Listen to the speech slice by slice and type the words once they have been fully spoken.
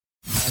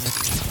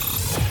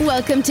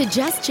Welcome to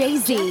Just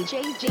Jay-Z.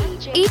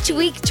 Each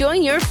week,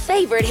 join your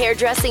favorite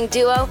hairdressing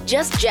duo,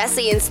 Just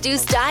Jesse and Stu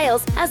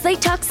Styles, as they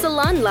talk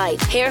salon life,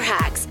 hair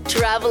hacks,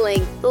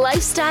 traveling,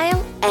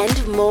 lifestyle,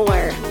 and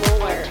more.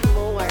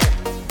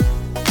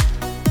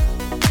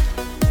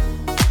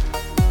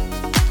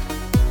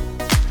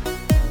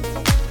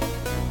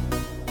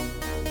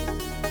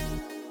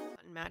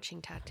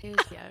 Matching tattoos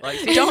yet. Like,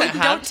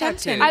 don't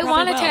tempt him. I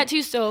want a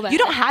tattoo so bad. You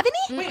don't have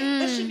any? Wait,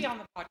 this should be on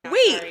the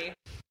podcast.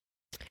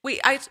 Wait,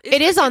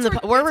 It is on the.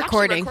 We're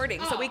recording.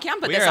 So we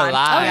can put We this are on.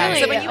 live. Oh,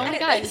 really? So when you Oh my edit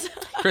God. this,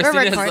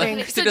 We're recording.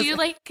 Like, So do you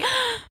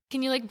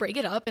can you break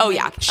it up? oh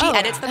yeah, she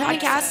edits the that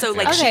makes podcast, so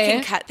like she Okay.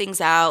 can cut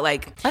things out.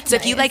 Like, That's so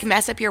if you nice. like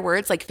mess up your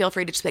words, like feel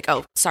free to just be like,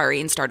 oh,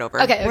 sorry, and start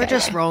over. Okay, We're okay,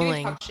 just okay.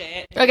 rolling.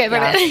 Okay, Yeah.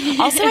 perfect.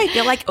 Also, I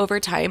feel like over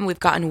time we've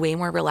gotten way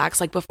more relaxed.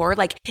 Like before,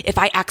 like if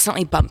I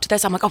accidentally bumped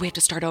this, I'm like, oh, we have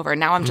to start over.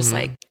 Now I'm just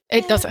like,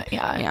 It doesn't.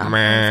 Yeah.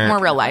 yeah, it's more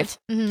real life.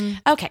 Mhm.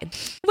 Okay,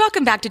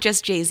 welcome back to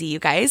Just Jay-Z, you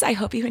guys. I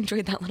hope you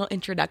enjoyed that little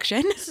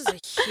introduction. This is a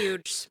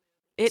huge.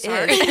 It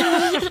Sorry. is.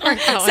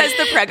 Says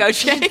the Prego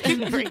chick.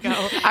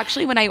 Prego.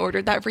 Actually, when I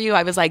ordered that for you,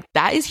 I was like,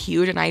 that is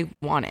huge and I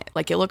want it.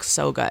 Like, it looks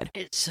so good.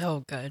 It's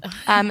so good.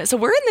 So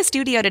we're in the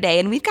studio today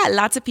and we've got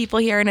lots of people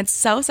here and it's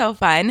so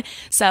fun.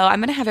 So I'm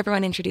going to have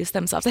everyone introduce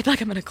themselves. I feel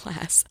like I'm in a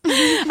class.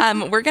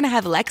 We're going to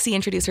have Lexi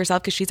introduce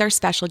herself because she's our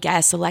special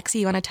guest. So Lexi,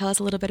 you want to tell us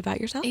a little bit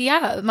about yourself?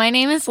 Yeah, my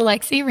name is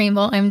Lexi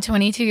Rainbow. I'm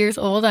 22 years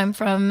old. I'm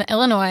from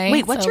Illinois.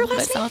 Wait, what's so your a little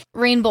last bit name? south.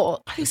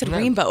 Rainbow. You said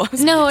rainbow.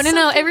 No.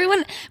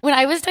 Everyone, when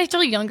I was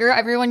actually younger,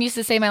 everyone used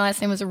to say my last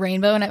name was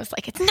Rainbow, and I was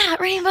like, it's not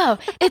Rainbow,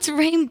 it's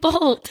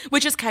Rainbow.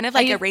 Which is kind of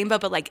like a rainbow,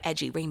 but like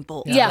edgy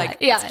rainbow. Yeah, Like,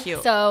 yeah. it's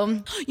cute.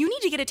 So You need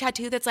to get a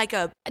tattoo that's like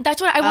a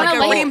that's what I want.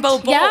 Like a rainbow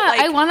bolt, Yeah, like-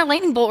 I want a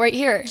lightning bolt right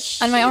here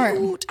on my arm.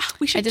 Shoot.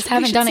 We should, just we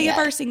haven't should done it see if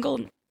yet. our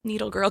single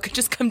needle girl could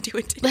just come do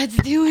it today. Let's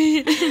do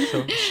it.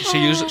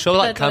 She'll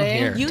like That's come right.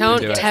 here. You to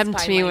Don't do it. tempt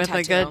Fine me line with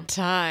a tattoo. good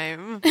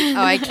time. Oh,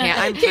 I can't.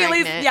 I'm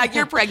Kaylee's, pregnant. yeah,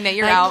 you're pregnant.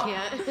 You're I out.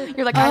 can't.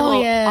 You're like,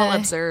 I'll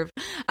observe.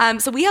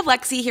 So we have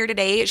Lexi here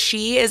today.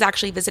 She is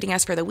actually visiting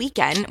us for the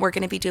weekend. We're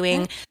going to be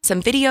doing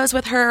some videos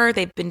with her.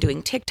 They've been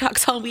doing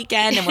TikToks all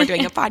weekend, and we're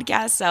doing a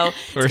podcast. So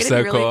We're it's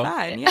so going to be really cool.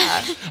 fun.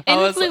 Yeah.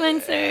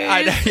 Influencers.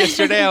 I know,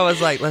 yesterday I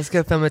was like, let's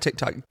go film a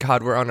TikTok.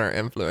 God, we're on our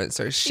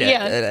influencer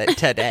shit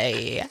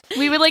today.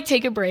 We would like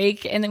take a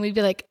break, and then we'd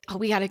be like, oh,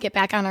 we got to get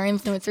back on our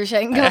influencer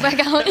shit and go back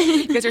out.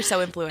 You guys are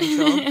so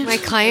influential. My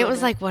client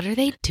was like, "What are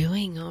they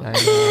doing over I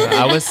there?"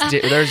 know.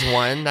 There's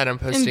one that I'm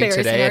posting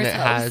Embarrassing today, and it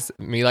ourselves. has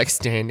me like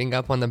standing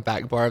up on the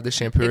back bar of the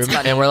shampoo room,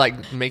 funny. and we're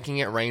like making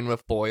it rain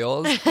with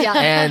foils. Yeah.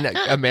 And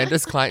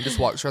Amanda's client just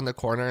walks around the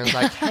corner and is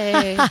like,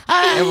 Hey.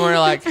 and we're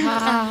like, Poor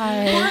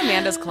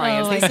Amanda's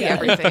clients. Oh They my see God.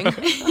 everything.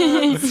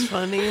 It's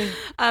funny.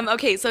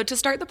 Okay, so to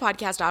start the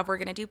podcast off, we're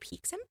going to do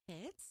peaks and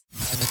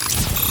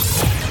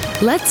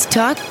pits. Let's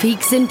talk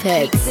peaks and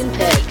pits.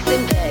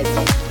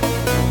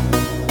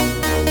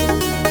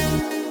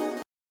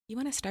 You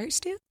want to start,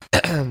 Stu?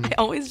 I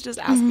always just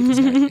ask you to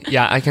start.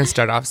 yeah, I can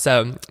start off.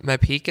 So my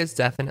peak is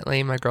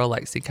definitely my girl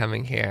Lexi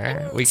coming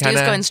here. We Stu's kind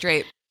of going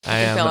straight.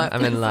 I can feel am. it.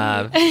 I'm in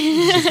love.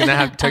 She's gonna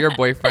have tell your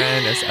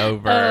boyfriend it's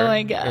over. Oh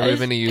my gosh. We're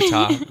moving to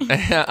Utah.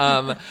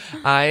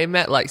 I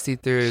met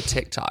Lexi through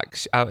TikTok.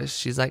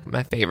 She's like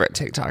my favorite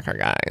TikToker,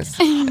 guys.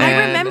 I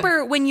And-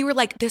 remember when you were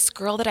like, this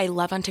girl that I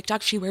love on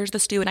TikTok, she wears the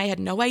Stu, and I had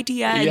no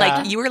idea. And Yeah.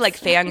 like, you were like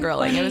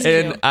fangirling. It was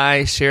And cute.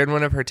 I shared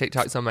one of her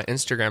TikToks on my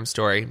Instagram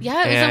story. Yeah,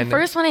 it was and the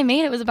first one I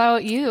made. It was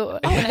about you. Oh,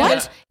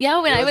 what?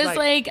 When I was was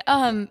like,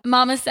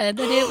 Mama said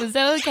that it was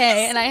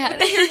okay, and I had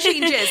The hair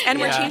changes, and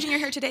we're Yeah. changing your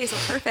hair today, so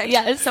perfect.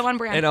 Yes. So on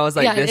brand. And I was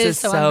like, Yeah, it this is is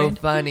so so on brand.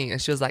 funny.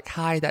 And she was like,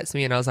 hi, that's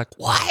me. And I was like,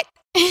 what?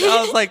 And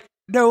I was like,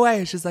 no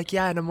way. She's like,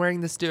 yeah, and I'm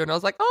wearing this too. And I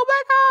was like, oh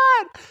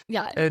my God.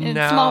 Yeah, And it's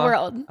now- small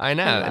world. I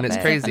know, I love and it's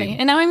it. crazy. So funny.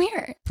 And now I'm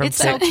here. From It's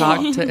so TikTok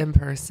cool. to in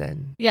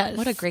person. Yes.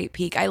 What a great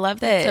peak. I love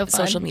that So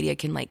fun. social media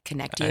can like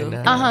connect I you,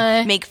 know.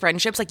 Uh-huh. make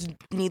friendships. Like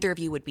neither of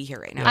you would be here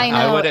right now. I know.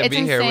 I wouldn't it's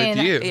be here with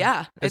insane. you.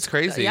 Yeah. It's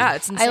crazy. Yeah,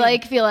 it's insane. I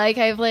feel like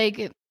I've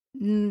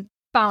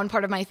found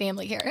part of my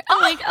family here.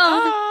 I'm like,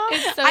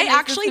 it's so I nice.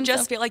 actually It's been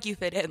just so- feel like you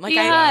fit in. Like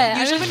Yeah, I I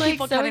usually was, when like,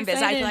 people so come and visit, I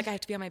feel excited. like I have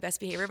to be on my best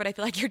behavior, but I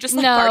feel like you're just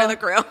like No. part of the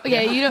crew.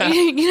 Yeah, you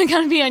don't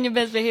gotta be on your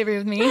best behavior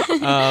with me.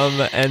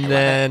 And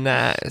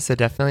then, so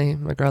definitely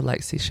my girl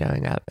Lexi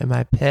showing up. And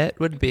my pit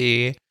would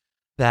be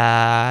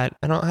that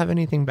I don't have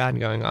anything bad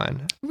going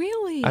on.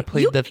 Really? I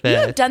plead you, the You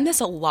have fifth. done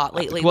this a lot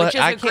lately, Well, which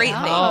is I a great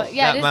can't thing. help Oh,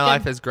 yeah, it that is my good.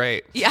 life is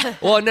great. Yeah.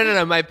 Well,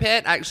 no. My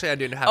pit, actually, I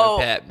do have Oh, a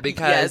pit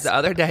because yes. the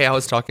other day I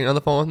was talking on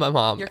the phone with my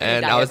mom You're gonna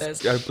and die I of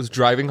this. was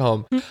driving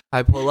home.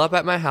 I pull up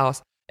at my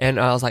house and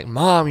I was like,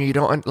 Mom, you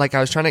don't, like, I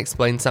was trying to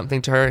explain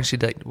something to her and she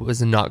like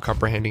was not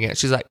comprehending it.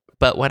 She's like,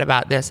 but what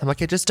about this? I'm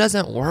like, it just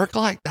doesn't work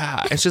like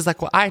that. And she's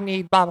like, well, I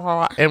need blah,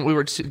 blah, blah. And we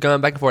were just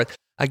going back and forth.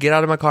 I get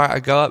out of my car, I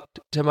go up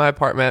to my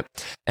apartment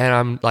and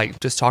I'm like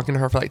just talking to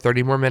her for like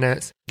 30 more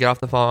minutes, get off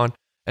the phone.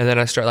 And then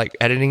I start like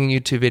editing a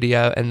YouTube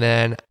video. And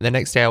then the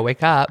next day I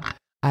wake up,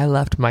 I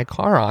left my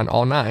car on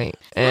all night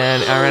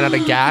and I ran out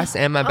of gas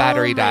and my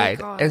battery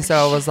died. And so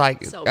I was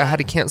like, So I had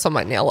to cancel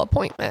my nail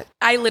appointment.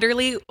 I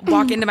literally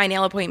walk into my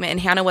nail appointment and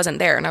Hannah wasn't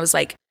there. And I was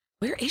like,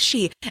 where is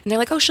she? And they're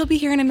like, oh, she'll be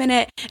here in a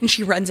minute. And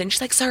she runs in.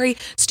 She's like, sorry,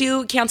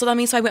 Stu canceled on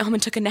me. So I went home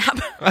and took a nap.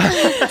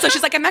 So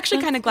she's like, I'm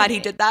actually kind of glad he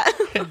did that.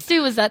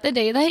 Stu, was that the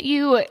day that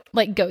you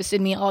like ghosted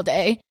me all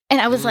day?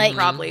 And I was like,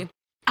 Probably.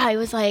 I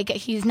was like,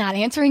 he's not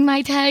answering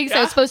my text.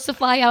 I was supposed to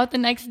fly out the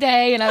next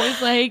day. And I was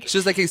like, She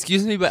was like,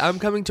 excuse me, but I'm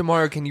coming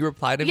tomorrow. Can you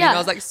reply to me? yeah. And I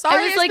was like, sorry,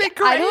 I was it's like, been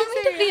crazy. I don't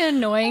mean to be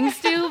annoying,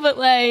 Stu, but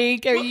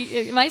like,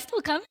 am I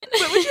still coming?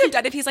 What would you have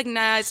done if he's like,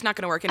 nah, it's not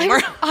going to work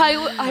anymore? I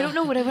don't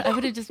know what I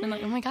would have just been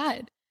like, oh my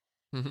God.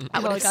 I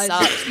would have Oh, God.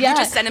 sucked. Yeah. You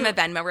just send him a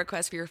Venmo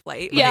request for your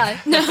flight. Yeah.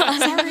 Like,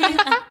 sorry.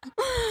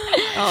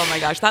 Oh my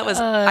gosh. That was,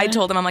 I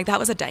told him, I'm like, that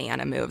was a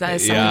Diana move. That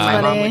is something Yeah.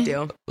 my mom Funny. would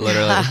do.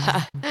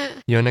 Literally.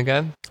 You want to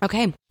go?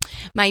 Okay.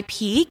 My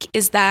peak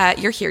is that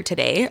you're here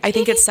today. I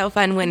think it's so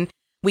fun when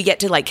we get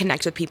to like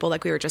connect with people,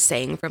 like we were just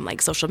saying, from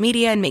like social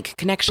media and make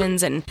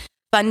connections and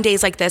fun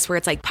days like this where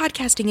it's like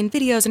podcasting and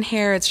videos and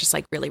hair. It's just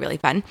like really, really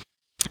fun.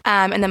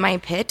 And then my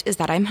pit is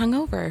that I'm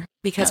hungover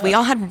because we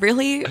all had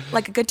really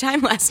like a good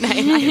time last night. I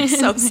am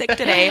so sick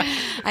today.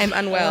 I'm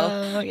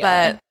unwell,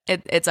 yeah.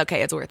 but it's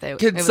okay. It's worth it. It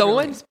Could was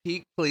someone's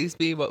peak please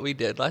be what we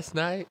did last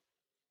night?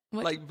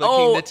 What? Like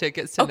booking the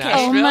tickets to okay.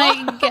 Oh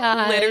Nashville? my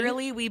God.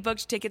 Literally, we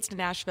booked tickets to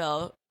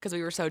Nashville because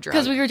we were so drunk.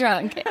 Because we were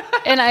drunk.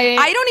 And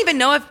I don't even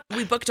know if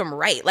we booked them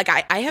right. Like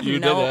I have You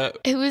no. did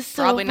it. it was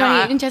so Probably funny.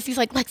 not. And Jesse's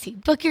like,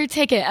 Lexi, book your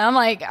ticket. And I'm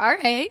like, all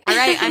right. All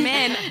right, I'm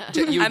in.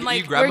 You, I'm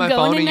like, you grabbed We're my going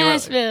phone to and you were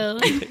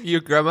Nashville. you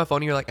grabbed my phone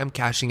and you're like, I'm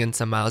cashing in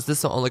some miles.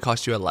 This will only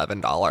cost you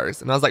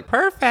 $11. And I was like,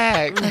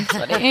 perfect.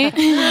 Funny.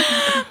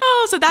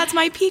 Oh, so that's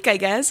my peak, I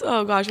guess.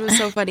 Oh gosh, it was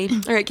so funny.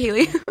 All right,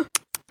 Kaylee.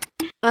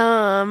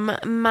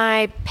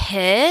 My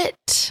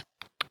pit.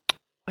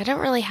 I don't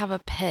really have a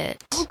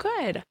pit. Oh,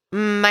 good.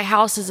 My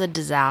house is a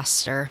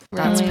disaster.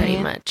 That's pretty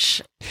Really?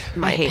 much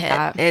my hate pit.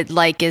 that. It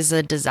like is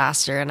a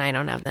disaster, and I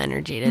don't have the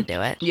energy to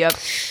do it. Yep.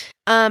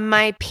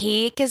 My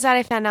peak is that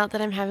I found out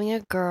that I'm having a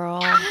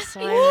girl, so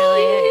I'm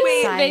really Wait,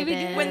 excited.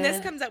 baby, When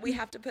this comes out, we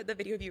have to put the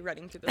video of you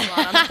running through the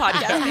salon on the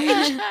podcast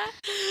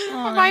page.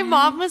 My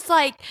mom was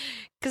like,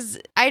 because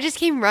I just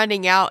came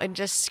running out and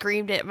just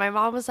screamed it. My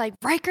mom was like,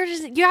 Riker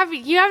doesn't. You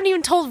haven't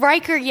even told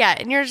Riker yet,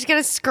 and you're just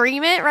gonna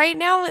scream it right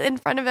now in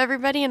front of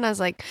everybody. And I was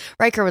like,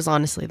 Riker was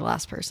honestly the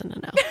last person to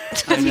know.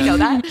 Does he know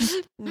that?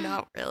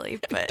 Not really,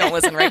 but Don't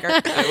listen, Riker.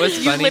 It was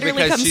You funny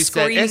literally because come she said,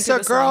 screaming it's through a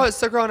the girl, salon.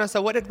 it's a girl. And I said,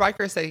 what did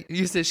Riker say?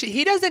 You said,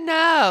 he doesn't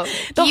know.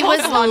 The he whole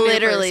was salon knew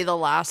literally first. the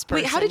last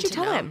person. Wait, how did you to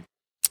tell know. him?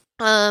 It's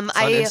on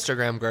I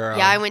Instagram, girl.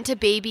 I went to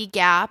Baby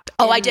Gap.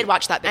 Oh, I and- did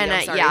watch that video.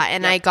 And sorry.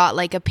 I got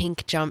like a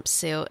pink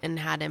jumpsuit and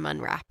had him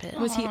unwrap it.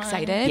 Was he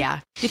excited? Yeah.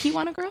 Did he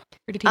want a girl?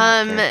 Or did he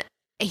not care?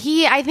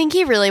 I think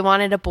he really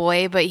wanted a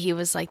boy, but he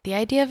was like, the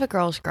idea of a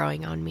girl's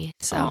growing on me.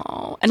 So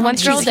Oh. And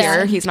once Girl she's here,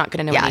 dad. he's not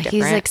going to know yeah, any he's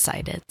different.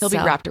 excited. He'll be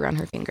So, wrapped around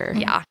her finger.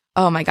 Yeah.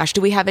 Oh my gosh.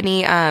 Do we have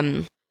any,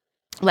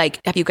 like,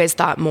 have you guys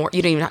thought more?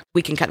 You don't even,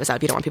 we can cut this out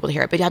if you don't want people to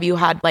hear it, but have you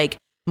had like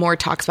more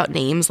talks about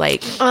names?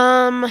 Like, So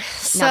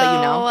that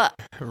you know.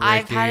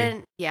 I've Ricky.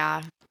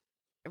 had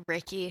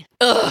Ricky.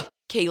 ugh,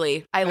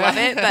 Kaylee. I love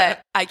it, but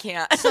I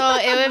can't. So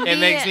it would be. It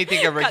makes me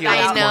think of Ricky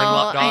I Loves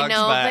I Corn know,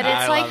 Dogs, but it's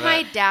I like love my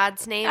it.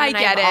 dad's name, I and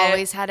get I've it.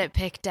 always had it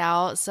picked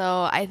out.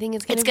 So I think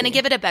it's gonna. It's going to be-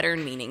 give it a better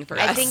meaning for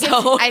I us. think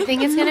so. I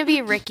think it's gonna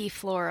be Ricky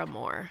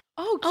Floramore.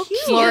 Oh, cute.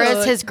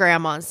 Flora's his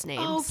grandma's name.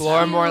 Oh, so-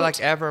 Flora more cute. like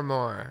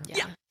Evermore.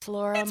 yeah.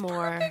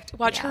 Floramore.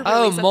 Watch Yeah. her.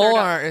 Oh, release a third More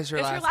album. is her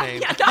It's her last last-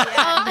 name. Yeah.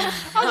 I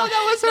thought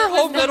that was her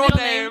whole middle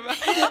name.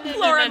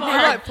 Flora You're Moore.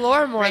 right,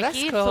 Flora Moore. That's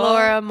Ricky cool.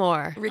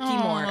 Floramore. Ricky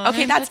Aw, Moore.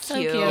 Okay, that's so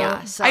cute. cute.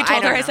 Yeah. So I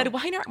told her, don't I said, know.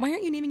 why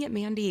aren't you naming it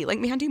Mandy? Like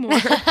Mandy Moore.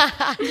 So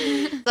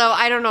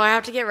I don't know. I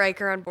have to get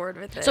Riker on board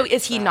with it. So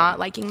is he not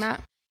liking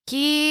that?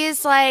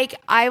 He's like,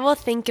 I will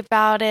think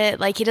about it.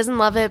 Like he doesn't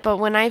love it, but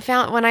when I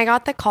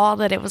got the call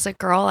that it was a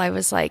girl, I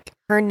was like,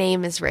 her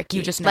name is Ricky.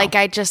 You just know. like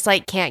I just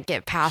like can't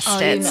get past Oh,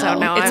 it. you So know.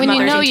 now It's I'm when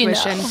you mother's know,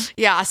 intuition. you know.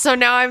 yeah. So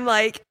now I'm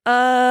like,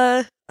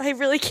 I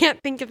really can't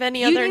think of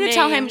any You other need to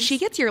tell him names. she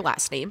gets your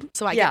last name,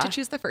 so I Yeah. get to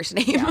choose the first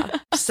name.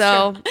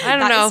 So I don't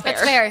That know. is fair.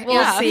 That's fair. We'll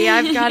Yeah. see.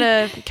 I've got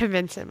to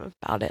convince him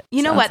about it.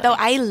 You know So- what though?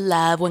 I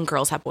love when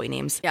girls have boy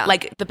names. Yeah.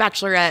 Like The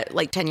Bachelorette,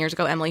 like 10 years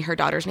ago, Emily, her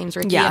daughter's name's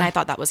Ricky, Yeah. and I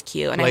thought that was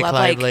cute. And Blake I love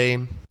Lively.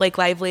 like Blake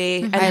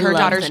Lively, and I her love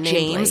daughter's the name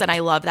James, Blake. and I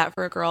love that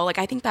for a girl. Like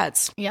I think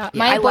that's Yeah, I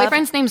my love-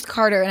 boyfriend's name's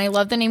Carter, and I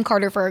love the name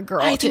Carter for a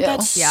girl I think too.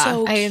 that's Yeah.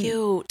 so I-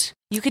 cute.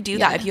 You could do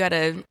Yeah. that if you had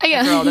a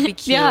Yeah. girl. That'd be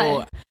cute.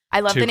 Yeah. I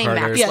love Two the name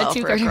Carters. Maxwell Yeah,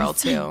 two for a girl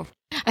Carters. too.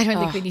 I don't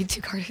think Ugh. we need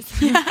two Carters.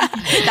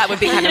 That would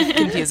be kind of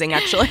confusing,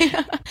 actually.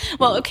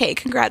 Well, okay,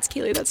 congrats,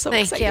 Keely. That's so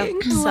Thank you.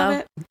 exciting. I love So,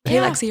 it. Hey,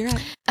 yeah. Lexi, you're up.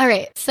 All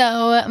right,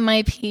 so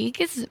my peak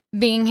is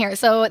being here.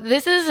 So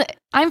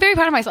I'm very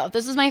proud of myself.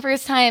 This is my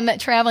first time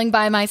traveling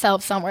by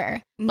myself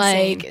somewhere,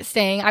 Insane. like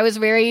staying.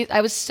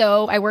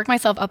 I worked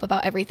myself up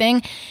about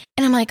everything,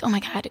 and I'm like, oh my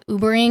god,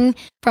 Ubering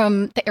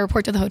from the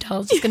airport to the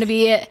hotel is just going to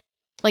be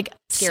like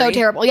so Scary.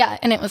 terrible. Yeah,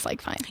 and it was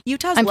like fine.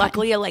 Utah's I'm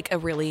luckily a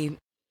really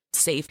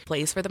safe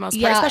place for the most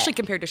part, Yeah. especially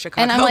compared to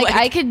Chicago. And I'm like,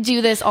 I could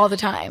do this all the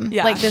time.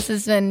 Yeah. Like this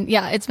has been,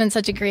 it's been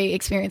such a great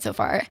experience so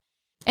far.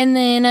 And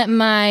then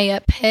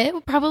my pit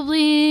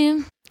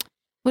probably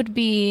would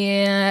be,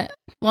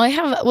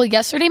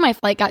 yesterday my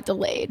flight got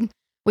delayed,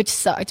 which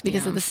sucked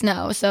because of the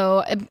snow.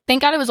 So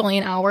thank God it was only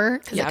an hour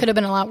because it could have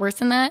been a lot worse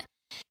than that.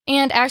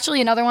 And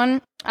actually another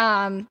one,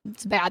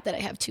 it's bad that I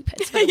have 2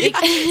 pits for the week.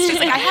 It's just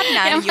like, I have none.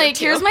 I'm you have like,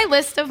 2. here's my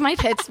list of my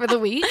pits for the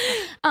week.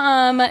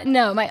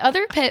 No, my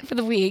other pit for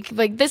the week,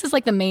 like this is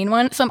like the main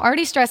one. So I'm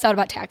already stressed out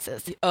about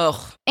taxes. Ugh.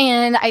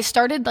 And I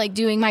started like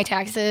doing my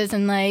taxes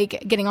and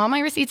like getting all my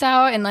receipts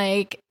out and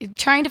like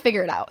trying to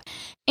figure it out.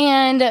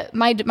 And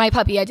my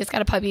puppy, I just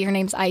got a puppy. Her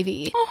name's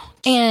Ivy.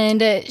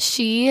 And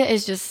she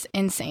is just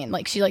insane.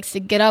 Like she likes to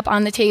get up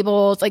on the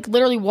tables, like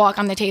literally walk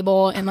on the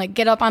table and like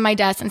get up on my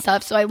desk and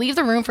stuff. So I leave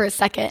the room for a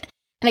second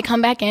and I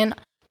come back in.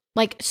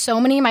 Like so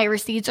many of my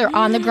receipts are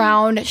on the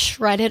ground,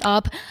 shredded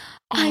up.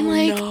 I'm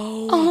like,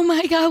 oh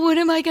my God, what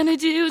am I going to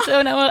do?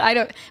 So no, I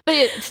don't.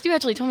 But Stu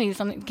actually told me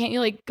something. Can't you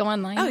like go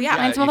online? Oh, yeah.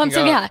 Find some of you them? can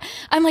So go. yeah,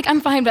 I'm like,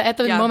 I'm fine. But at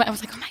the Yeah. moment, I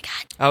was like, oh my God.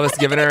 I was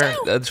giving her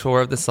a tour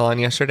of the salon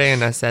yesterday,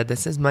 and I said,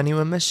 "This is Money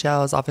with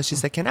Michelle's office." She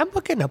said, "Can I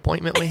book an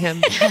appointment with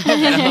him?" And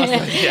I was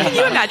like, Can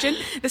you imagine?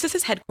 This is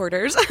his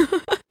headquarters.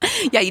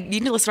 Yeah, you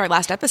need to listen to our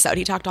last episode.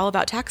 He talked all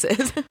about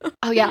taxes.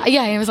 Oh yeah.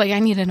 Yeah. I was like, I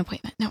need an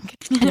appointment. No, I'm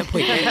kidding. An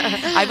appointment.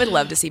 I would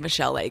love to see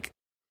Michelle like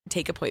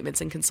take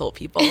appointments and consult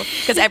people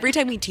because every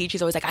time we teach,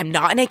 he's always like, "I'm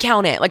not an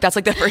accountant." Like that's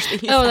like the first thing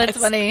he Oh, says. that's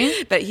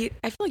funny. But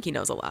I feel like he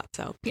knows a lot.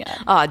 So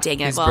Yeah. oh dang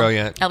it, He's well,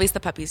 brilliant. At least the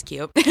puppy's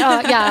cute.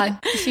 Yeah,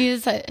 she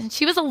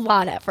was a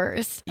lot at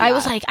first. I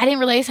was Yeah. like, I didn't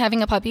realize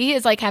having a puppy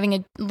is like having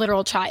a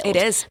literal child. It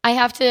is. I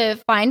have to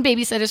find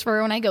babysitters for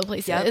her when I go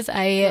places. Yep.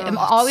 I am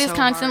always so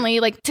constantly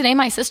like today.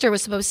 My sister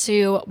was supposed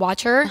to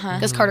watch her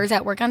because Carter's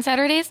at work on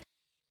Saturdays.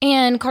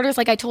 And Carter's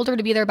like, I told her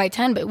to be there by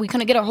 10, but we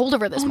couldn't get a hold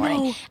of her this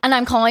morning. no. And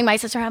I'm calling my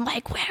sister. I'm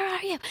like, where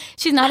are you?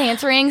 She's not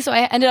answering. So I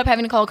ended up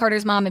having to call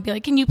Carter's mom and be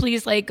like, can you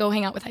please like go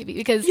hang out with Ivy?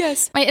 Because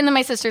Yes. and then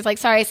my sister's like,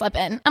 sorry, I slept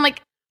in. I'm like,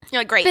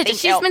 You're like, great. bitch, Thank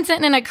she's you. been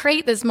sitting in a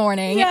crate this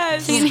morning.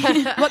 Yes.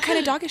 What kind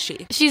of dog is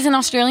she? She's an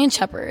Australian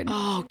Shepherd.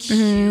 Oh,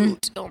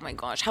 cute. Oh my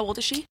gosh. How old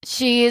is she?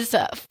 She's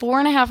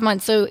 4.5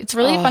 months. So it's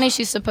really funny.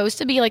 She's supposed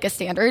to be like a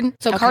standard.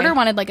 So Okay. Carter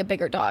wanted like a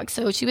bigger dog.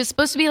 So she was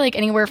supposed to be like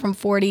anywhere from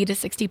 40 to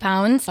 60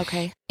 pounds.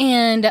 Okay.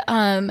 And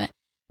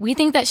we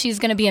think that she's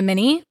going to be a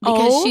mini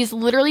because Oh. she's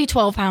literally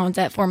 12 pounds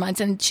at 4 months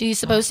and she's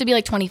supposed to be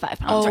like 25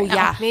 pounds Oh, right now.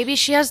 yeah. Maybe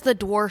she has the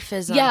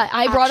dwarfism. Yeah,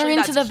 I brought her Actually,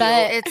 into the that's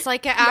vet. It's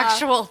like an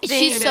actual thing.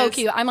 She's so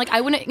cute. I'm like,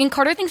 I wouldn't. And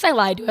Carter thinks I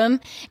lied to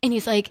him. And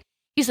he's like,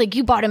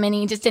 you bought a mini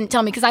and just didn't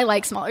tell me because I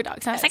like smaller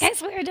dogs. And I was like, I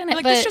swear I didn't.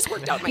 Like, but this just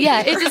worked out in my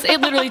yeah, favor.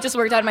 it literally just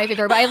worked out in my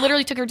favor. But I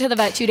literally took her to the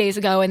vet 2 days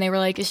ago and they were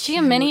like, is she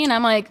a mini? And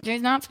I'm like,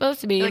 she's not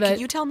supposed to be. Like, but can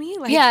you tell me?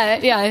 Like,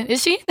 yeah.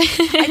 Is she? I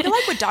feel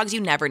like with dogs, you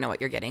never know what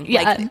you're getting.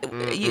 Yeah.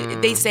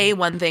 Like, they say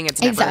one thing,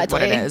 it's never what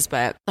Exactly. it is.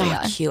 But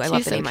Yeah. cute. I love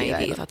She's the name so cute.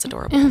 Ivy. That's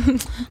adorable.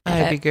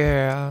 Ivy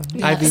girl,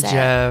 Yeah. Ivy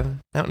Sad. Joe.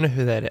 I don't know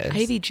who that is.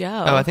 Ivy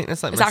Joe. Oh, I think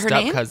that's like Is my that her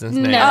step name? cousin's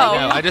No. name.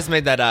 No, I just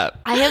made that up.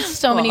 I have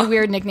so many Cool.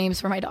 weird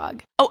nicknames for my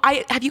dog. Oh,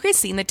 have you guys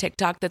seen the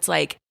TikTok that's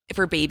like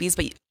for babies,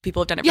 but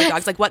people have done it for Yes.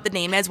 dogs? Like what the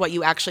name is, what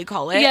you actually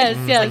call it. Yes,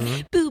 yes.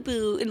 Like boo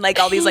boo and like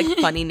all these like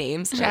funny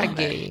names.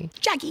 Jaggy.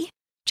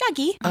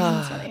 Jaggy.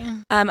 That's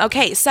funny.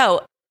 Okay,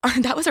 so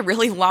that was a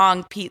really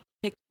long peaks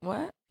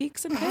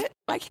and pit.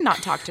 I cannot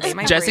talk today.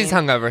 My Jesse's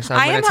brain. hungover, so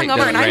I I'm am going to take hungover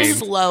the and I'm reins.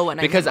 slow when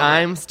I'm Because hungover.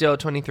 I'm still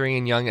 23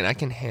 and young and I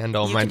can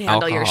handle You my can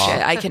handle your alcohol.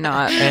 shit. I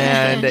cannot.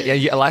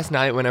 And last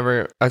night,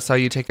 whenever I saw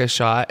you take a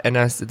shot, and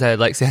I said,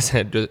 Lexi, I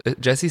said,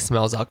 Jessie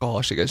smells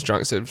alcohol. She gets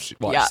drunk, so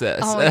watch Yeah. this.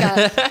 Oh my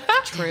God.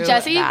 True.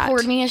 Jessie that.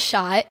 poured me a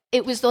shot.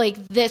 It was like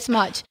this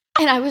much.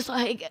 And I was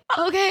like,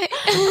 okay.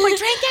 I'm like,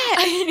 drink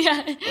it.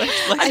 Yeah.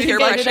 Lexi, I you're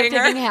think I ended up rushing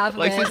her? taking half of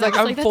it. Lexi's I like, was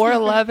I'm that's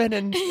 4'11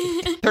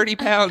 and 30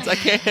 pounds. I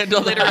can't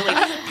handle Literally.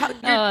 that.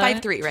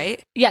 You're 5'3", right?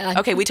 Yeah.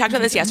 Okay, we talked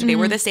about this yesterday.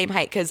 We're the same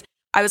height because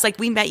I was like,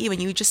 we met you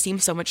and you just seem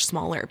so much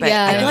smaller. But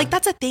Yeah. I feel like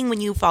that's a thing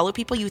when you follow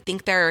people, you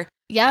think they're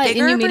Yeah.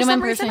 bigger And you meet for them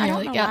some in reason. person. I You're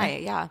don't like, know yeah. why.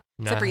 Yeah.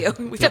 Nah. Except for you.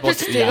 We Except for both-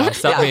 Stu. Yeah,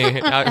 except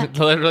me.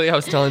 Literally, I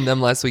was telling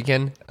them last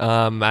weekend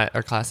at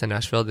our class in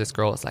Nashville, this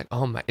girl was like,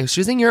 oh my, she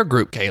was in your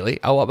group, Kaylee.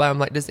 I walked by, I'm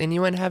like, does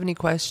anyone have any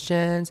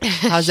questions?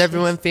 How's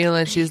everyone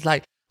feeling? She's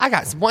like, I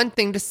got one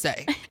thing to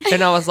say.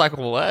 And I was like,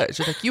 what?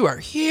 She's like, you are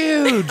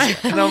huge.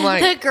 And I'm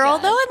like, The girl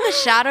though in the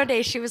shadow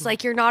day, she was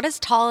like, "You're not as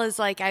tall as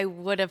like I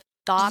would have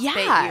thought Yeah.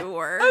 that you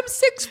were." I'm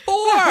 6'4".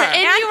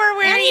 And you were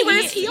wearing and he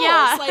wears heels,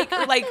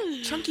 Yeah. like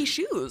chunky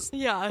shoes.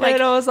 Yeah. And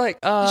I was like,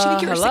 she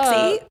think you were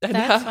hello? 6'8"?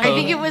 That's I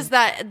think it was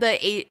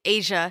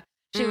Asia.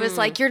 She was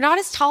like, "You're not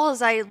as tall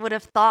as I would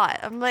have thought."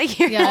 I'm like,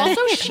 "You're Yeah.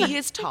 Also, she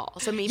is tall,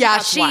 so maybe yeah,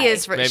 that's she why.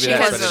 is. Maybe She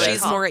that's was what it really is.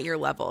 She's tall. more at your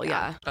level.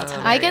 Yeah, that's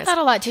I get that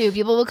a lot too.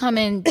 People will come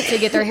in to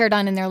get their hair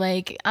done and they're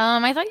like,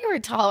 I thought you were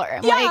taller.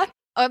 I'm Yeah. like,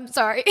 I'm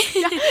sorry.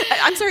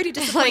 I'm sorry to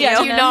disappoint Like, you.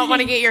 do you not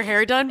want to get your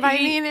hair done by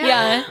me now?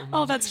 Yeah.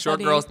 Oh, that's Short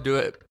funny. girls do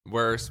it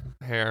worse.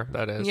 Hair,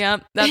 that is.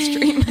 Yep, that's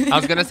true. I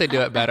was going to say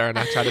do it better, and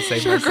I try to say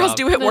Short girls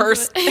do it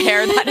worse.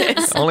 Hair, that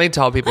is. Only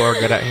tall people are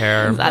good at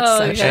hair. That's Oh,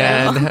 so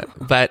yeah. true.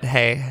 But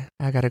hey,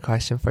 I got a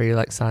question for you,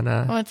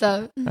 Lexana. What's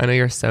up? I know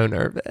you're so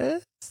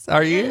nervous.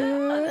 Are you?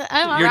 You're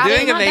I'm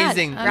doing not bad.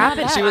 amazing. I'm not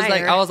bad. She was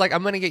like, fire. I was like,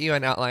 I'm gonna get you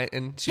an outline,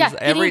 and she's Yeah,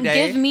 every you didn't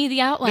day. give me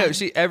the outline. No,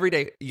 she every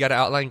day. You got to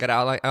outline.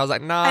 I was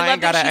like, nah, I I love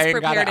ain't got that it. I she's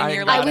ain't got prepared it. and I you're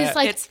ain't like, got I was it.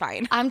 like, it's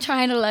fine. I'm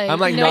trying to I'm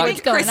like, know not-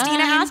 what's going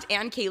Christina on. asked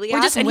and Kaylee We're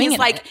asked, just and he's winging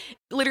like, it.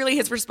 literally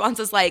his response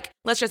is like,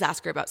 let's just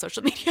ask her about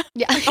social media.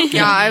 Yeah.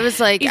 Yeah, I was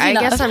like, Easy I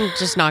enough. guess I'm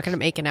just not going to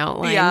make an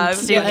outline. Yeah,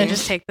 so you yeah. can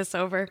just take this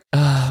over.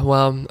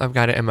 Well, I've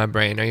got it in my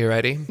brain. Are you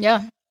ready?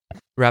 Yeah.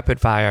 Rapid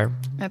fire.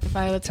 Rapid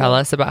fire. Let's Tell go.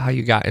 us about how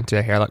you got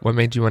into hair. Like, what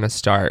made you want to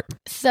start?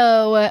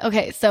 So,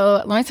 okay.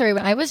 So, long story.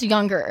 When I was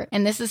younger,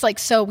 and this is like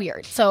so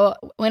weird. So,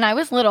 when I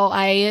was little,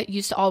 I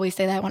used to always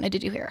say that I wanted to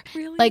do hair.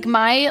 Really? Like,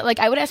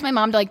 I would ask my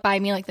mom to like buy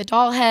me like the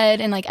doll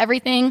head and like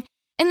everything.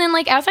 And then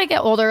like as I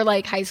get older,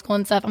 like high school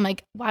and stuff, I'm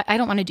like, why? I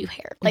don't want to do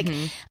hair. Like,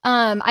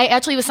 I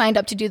actually was signed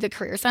up to do the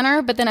career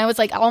center, but then I was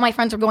like, all my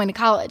friends were going to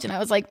college, and I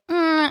was like,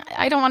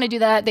 I don't want to do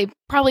that. They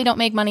probably don't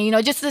make money,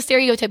 just the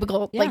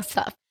stereotypical like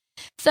stuff.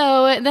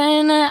 So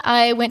then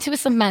I went to a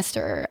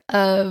semester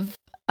of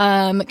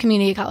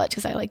community college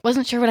because I like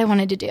wasn't sure what I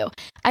wanted to do.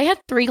 I had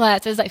 3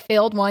 classes. I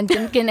failed one,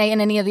 didn't get an A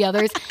in any of the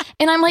others.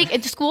 And I'm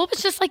like, school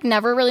was just like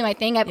never really my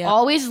thing. I've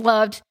always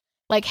loved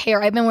like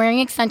hair. I've been wearing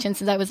extensions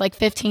since I was like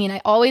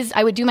 15.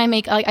 I would do my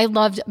makeup. Like, I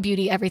loved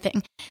beauty,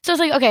 everything. So I was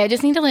like, okay, I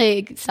just need to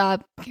like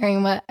stop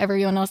caring what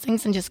everyone else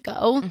thinks and just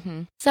go.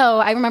 So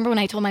I remember when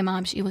I told my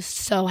mom, she was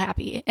so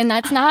happy. And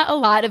that's not a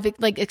lot of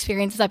like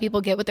experiences that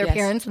people get with their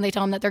parents when they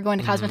tell them that they're going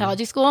to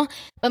cosmetology school.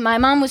 But my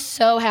mom was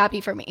so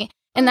happy for me.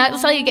 And that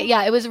was like,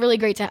 it was really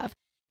great to have.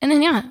 And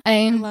then,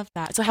 I love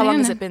that. So how long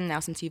has it been now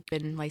since you've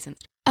been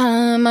licensed?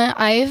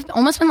 I've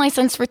almost been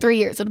licensed for 3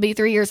 years. It'll be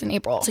 3 years in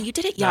April. So you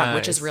did it young,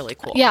 which is really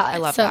cool. Yeah. I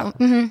love that.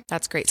 that.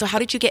 That's great. So how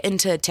did you get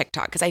into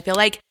TikTok? Because I feel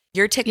like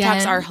your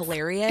TikToks are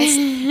hilarious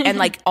and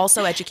like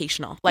also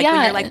educational. Like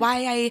when you're like,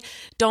 why I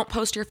don't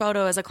post your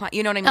photo as a client,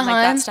 you know what I mean?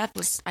 Like that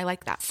stuff I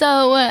like that.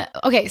 So,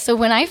 okay. So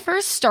when I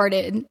first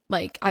started,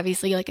 like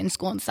obviously like in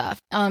school and stuff,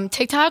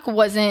 TikTok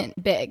wasn't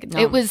big. No.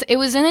 It was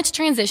in its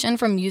transition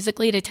from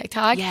Musical.ly to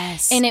TikTok.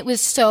 Yes. And it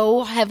was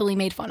so heavily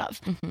made fun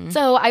of.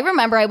 So I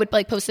remember I would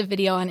like post a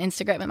video on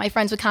Instagram and my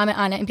friends would comment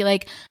on it and be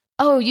like,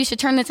 oh, you should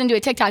turn this into a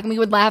TikTok. And we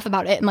would laugh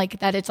about it and like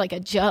that it's like a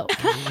joke.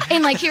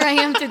 And like here I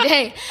am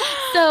today.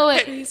 So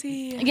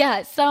Crazy.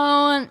 yeah.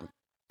 So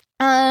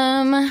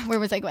where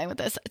was I going with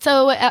this?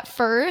 So at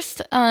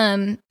first,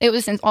 it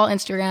was all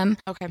Instagram.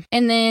 Okay.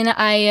 And then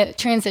I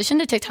transitioned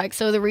to TikTok.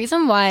 So the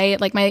reason why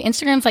like my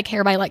Instagram's like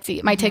Hair by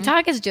Lexi. My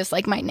TikTok is just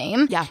like my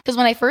name. Yeah. Because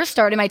when I first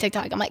started my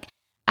TikTok, I'm like,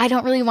 I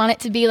don't really want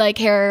it to be like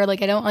hair.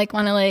 Like I don't like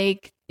want to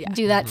like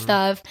do that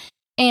stuff.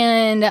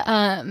 And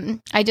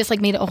I just like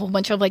made a whole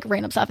bunch of like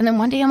random stuff. And then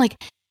one day I'm like,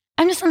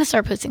 I'm just going to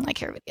start posting like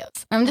hair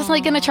videos. I'm just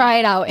like going to try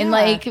it out. And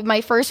like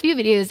my first few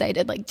videos I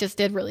did like just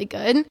did really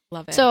good.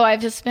 Love it. So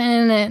I've just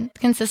been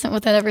consistent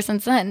with it ever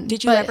since then.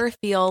 Did you ever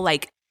feel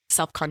like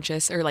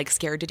self-conscious or like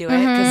scared to do it?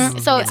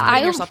 Because So it's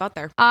putting yourself out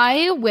there.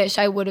 I wish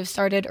I would have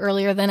started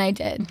earlier than I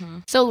did.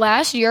 So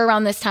last year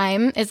around this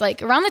time is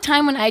like around the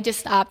time when I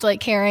just stopped like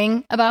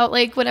caring about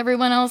like what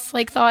everyone else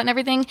like thought and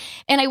everything.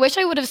 And I wish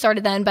I would have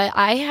started then, but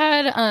I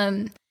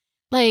had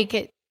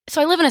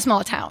so I live in a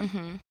small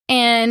town.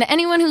 And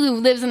anyone who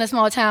lives in a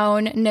small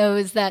town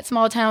knows that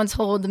small towns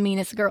hold the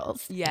meanest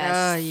girls.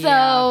 Yes.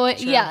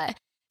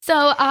 So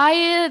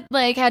I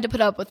like had to put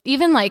up with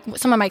even like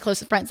some of my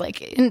closest friends,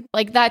 like in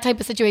like that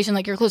type of situation,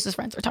 like your closest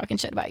friends are talking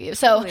shit about you.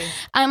 So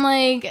I'm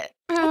like,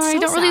 I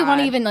don't really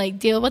want to even like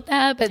deal with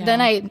that. But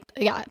then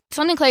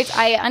something clicked.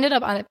 I ended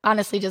up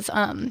honestly just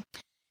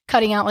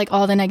cutting out like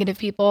all the negative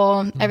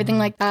people, everything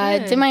like that.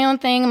 Good. Did my own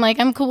thing. I'm like,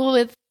 I'm cool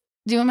with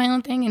doing my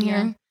own thing in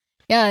here.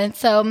 Yeah.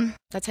 So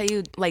that's how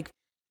you like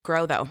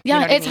grow though. Yeah, You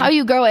know what I it's mean? how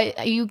you grow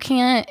it. You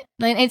can't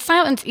like it's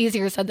not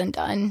easier said than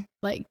done.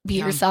 Like be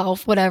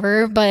yourself,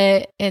 whatever.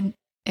 But it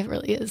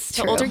really is.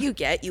 The true. older you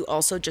get, you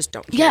also just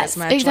don't care as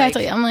much.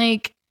 Exactly. Like, I'm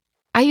like,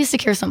 I used to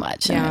care so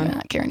much. And I do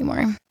not care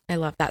anymore. I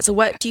love that. So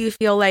what do you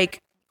feel like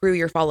grew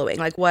your following?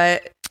 Like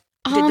what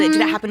did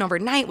it happen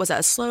overnight? Was it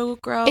a slow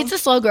growth? It's a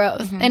slow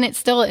growth. And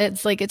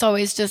it's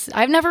always just,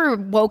 I've never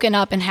woken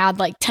up and had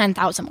like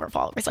 10,000 more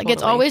followers. Like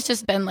it's always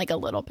just been like a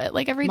little bit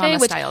like every day, Mama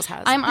which Styles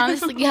has. I'm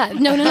honestly,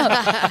 no.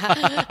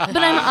 But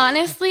I'm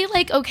honestly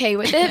like okay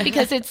with it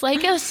because it's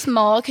like a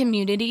small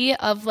community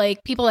of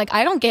like people like,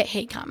 I don't get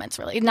hate comments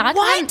really.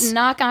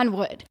 Knock on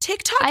wood.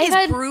 TikTok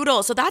is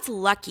brutal. So that's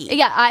lucky.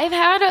 Yeah. I've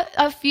had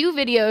a few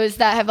videos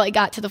that have like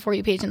got to the For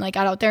You page and like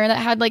got out there that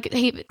had like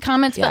hate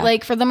comments. But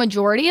like for the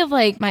majority of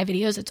like my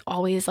videos, it's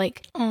always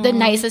like the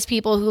nicest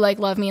people who like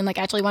love me and like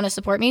actually want to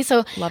support me.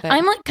 So Love it.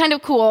 I'm like kind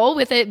of cool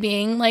with it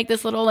being like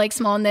this little like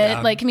small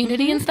knit like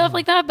community and stuff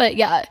like that. But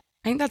yeah, I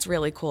think that's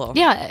really cool.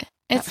 yeah,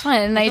 it's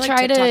fun. And I feel like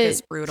try TikTok to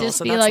is brutal, just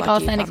so be that's like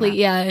lucky you found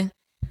authentically,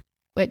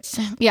 Which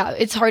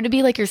it's hard to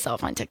be like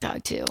yourself on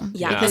TikTok too.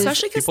 Yeah, because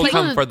especially because people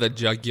come for the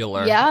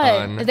jugular.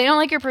 yeah, fun. if they don't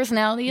like your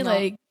personality,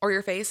 like or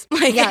your face.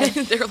 Like, Yeah.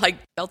 they're like,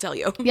 they'll tell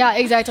you. Yeah,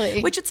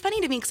 exactly. Which it's funny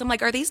to me because I'm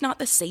like, are these not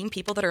the same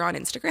people that are on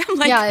Instagram?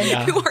 Like,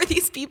 Yeah. who are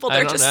these people? I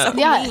They're don't just know. so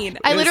Yeah, mean.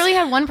 I literally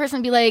had one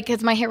person be like,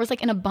 because my hair was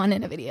like in a bun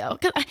in a video.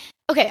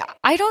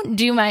 I don't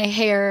do my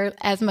hair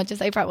as much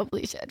as I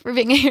probably should for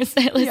being a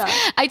hairstylist. Yeah.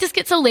 I just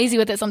get so lazy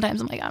with it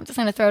sometimes. I'm like, I'm just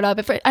gonna throw it up.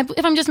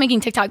 If I'm just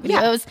making TikTok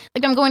videos,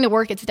 like I'm going to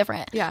work, it's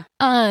different. Yeah.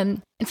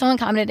 And someone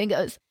commented and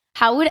goes,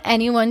 "How would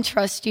anyone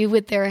trust you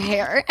with their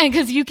hair? And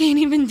because you can't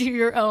even do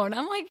your own."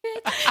 I'm like,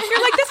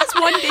 You're like, this is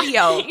one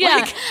video.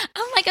 yeah.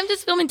 Like, I'm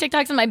just filming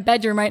TikToks in my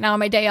bedroom right now on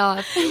my day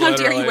off. how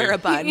dare you Literally. wear a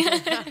bun?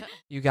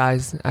 You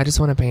guys, I just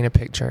want to paint a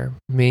picture.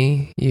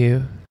 Me,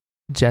 you,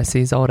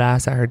 Jesse's old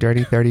ass at her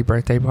dirty 30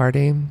 birthday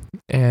party,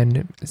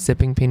 and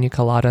sipping pina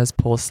coladas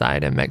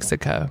poolside in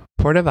Mexico.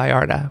 Puerto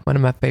Vallarta, one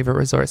of my favorite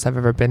resorts I've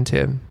ever been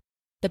to.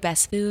 The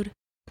best food,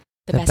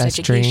 the The best best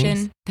education,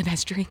 drinks. the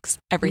best drinks,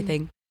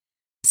 everything.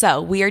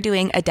 So we are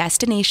doing a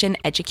destination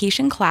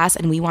education class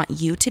and we want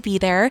you to be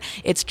there.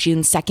 It's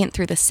June 2nd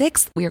through the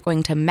 6th. We are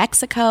going to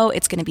Mexico.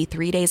 It's going to be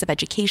 3 days of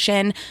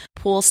education,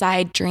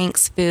 poolside,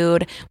 drinks,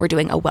 food. We're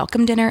doing a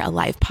welcome dinner, a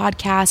live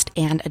podcast,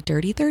 and a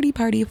dirty 30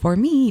 party for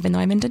me, even though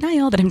I'm in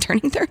denial that I'm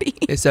turning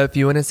 30 So if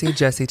you want to see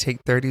Jessie take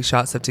 30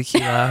 shots of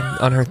tequila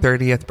on her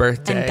 30th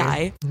birthday and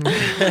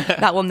die.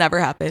 That will never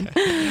happen.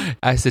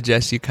 I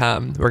suggest you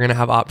come. We're going to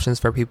have options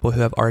for people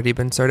who have already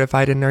been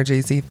certified in our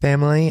Jay-Z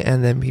family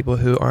and then people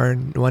who are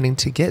wanting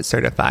to get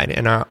certified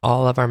in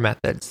all of our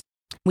methods.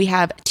 We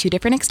have 2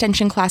 different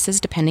extension classes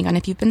depending on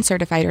if you've been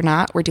certified or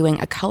not. We're doing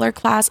a color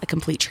class, a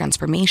complete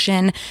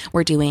transformation.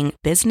 We're doing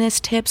business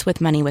tips with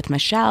Money with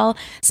Michelle.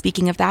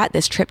 Speaking of that,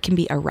 this trip can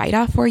be a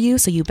write-off for you,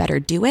 so you better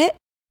do it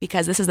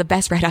because this is the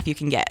best write-off you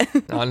can get.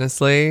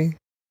 Honestly.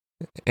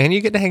 And you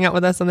get to hang out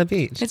with us on the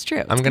beach. It's true.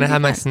 I'm It's going to be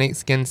have my fun.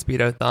 snakeskin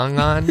Speedo thong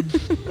on.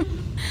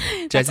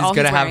 Jessie's all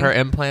going to he's have her wearing.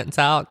 implants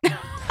out.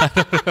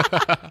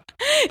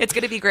 It's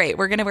going to be great.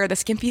 We're going to wear the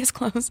skimpiest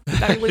clothes. We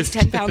better lose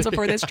 10 pounds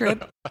before this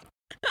trip.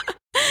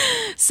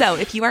 So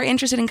if you are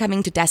interested in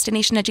coming to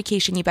Destination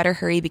Education, you better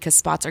hurry because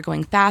spots are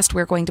going fast.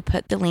 We're going to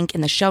put the link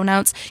in the show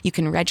notes. You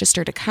can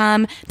register to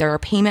come. There are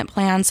payment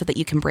plans so that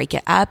you can break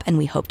it up, and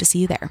we hope to see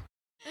you there.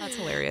 That's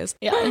hilarious.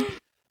 Yeah.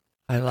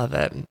 I love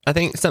it. I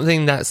think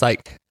something that's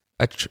like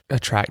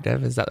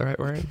attractive, is that the right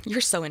word?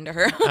 You're so into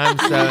her. I'm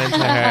so into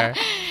her.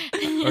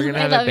 We're going to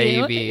I have a love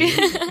you.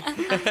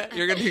 baby.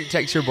 You're going to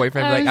text your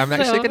boyfriend like, I'm I'm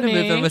actually so going to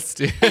move funny. in with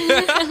Stu.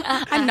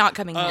 I'm not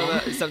coming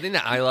home. Something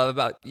that I love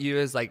about you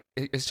is like,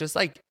 it's just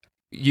like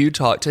you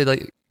talk to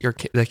like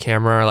the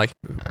camera, like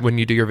when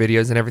you do your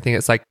videos and everything,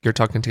 it's like you're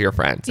talking to your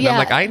friends. And I'm Yeah.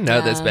 like, I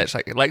know this Yeah. bitch.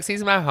 Like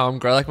Lexi's my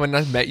homegirl. Like when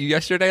I met you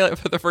yesterday, like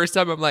for the first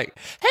time, I'm like,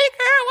 hey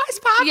girl, what's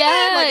poppin'?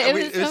 Yeah, like, it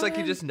was it was so like you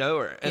fun. just know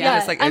her. And Yeah, then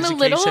it's like I'm a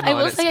little. I educational will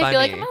and it's say, I feel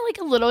like funny. I'm like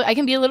a little. I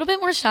can be a little bit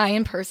more shy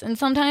in person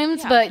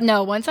sometimes, Yeah. but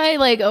no. Once I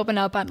like open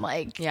up, I'm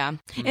like, Yeah.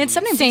 And it's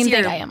sometimes Same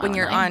easier thing I am when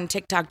you're online. on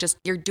TikTok, just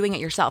you're doing it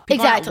yourself.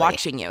 People exactly aren't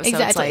watching you. So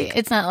exactly.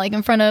 it's like, not like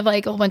in front of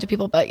like a whole bunch of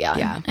people, but yeah.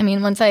 Yeah. I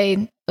mean, once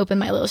I open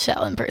my little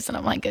shell in person,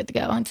 I'm like good to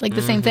go. It's like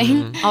the same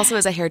thing. also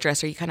as a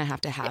hairdresser, you kind of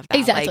have to have that.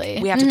 Exactly.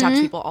 Like, we have to talk to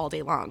Mhm. people all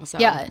day long. So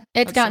Yeah, it's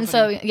that's gotten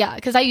funny. so yeah.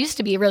 Because I used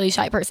to be a really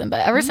shy person,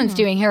 but ever since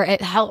doing hair,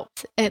 it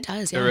helped. It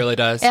does. It Yeah. really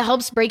does. It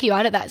helps break you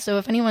out of that. So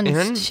if anyone's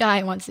And- shy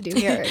and wants to do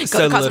hair,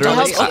 So Cosmetology.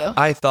 literally, It helps you.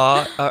 I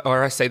thought,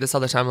 or I say this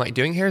all the time, like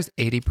doing hair is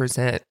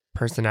 80%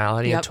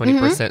 personality Yep. and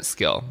 20%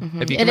 skill.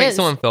 If you can It make is.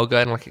 someone feel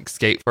good and like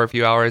skate for a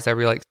few hours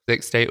every like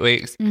 6 to 8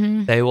 weeks,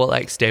 Mhm. they will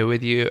like stay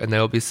with you and they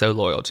will be so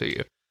loyal to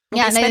you.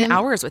 Yeah, and they spend I-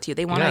 hours with you.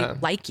 They want to Yeah.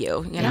 like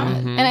you. You Yeah. know.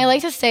 Mhm. And I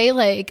like to say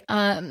like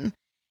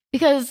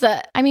because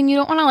I mean you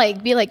don't want to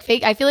like be like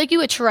fake. I feel like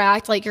you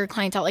attract like your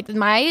clientele. Like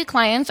my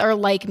clients are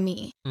like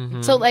me.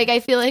 Mhm. So like I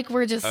feel like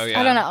we're just Oh, I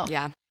yeah. don't know.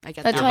 Yeah, I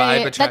get That's that. Your vibe why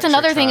attracts that's your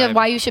another thing of tribe.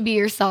 why you should be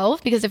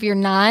yourself, because if you're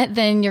not,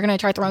 then you're gonna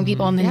attract the wrong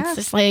people and then Yeah. it's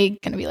just like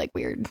gonna be like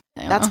weird.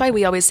 I don't That's know. why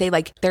we always say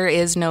like there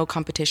is no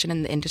competition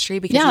in the industry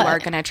because Yeah. you are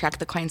going to attract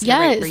the clients that are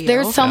right Yes, for you.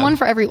 there's someone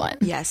for everyone.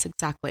 Yes,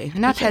 exactly.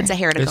 Enough sure. heads of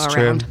hair to It's go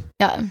true. around.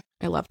 Yeah.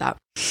 I love that.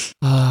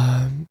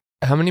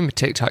 How many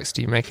TikToks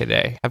do you make a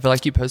day? I feel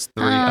like you post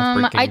 3 a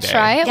freaking I day.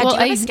 try. Yeah, Well, do you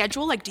have I a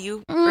schedule? Like, do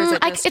you? Or is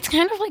it just, it's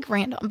kind of like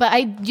random, but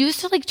I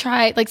used to like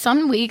try like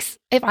some weeks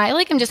if I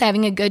like am just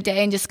having a good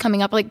day and just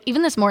coming up like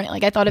even this morning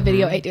like I thought of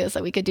video ideas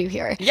that we could do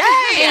here. Yay!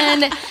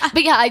 And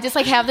but yeah, I just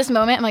like have this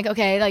moment. I'm like,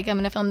 okay, like I'm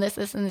gonna film this,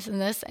 this, and this,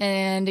 and this,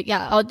 and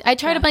yeah, I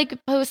try to like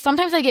post.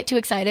 Sometimes I get too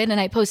excited and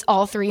I post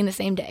all 3 in the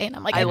same day, and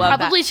I'm like, I I, love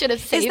probably that. should have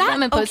Is saved that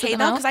them and posted okay them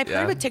though? out. Because I've Yeah.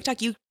 heard with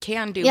TikTok you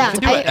can do. Yeah, You like,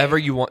 can do I- whatever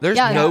you want. There's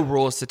Yeah. no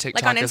rules to like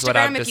TikTok on is what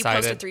I've Instagram, if you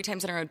posted decided. 3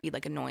 times in a row, it'd be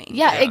like annoying.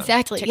 Yeah, But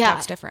exactly. TikTok's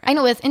Yeah, different. I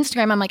know with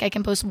Instagram, I'm like I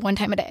can post 1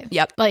 time a day.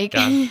 Yep. Like,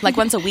 Yeah. Like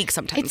once a week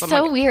sometimes. it's I'm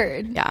so like,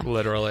 weird. yeah.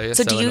 Literally, it's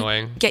So so, do you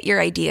annoying. get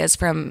your ideas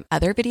from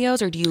other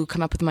videos or do you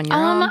come up with them on your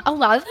own? A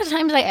lot of the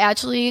times I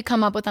actually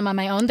come up with them on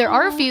my own. There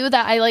are a few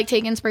that I like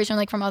take inspiration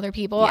like from other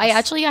people. I Yes.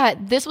 actually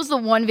this was the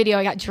one video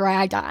I got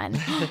dragged on.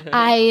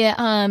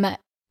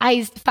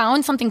 I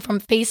found something from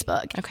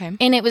Facebook. Okay.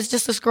 And it was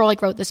just this girl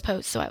like wrote this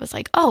post. So I was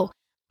like, oh,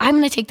 I'm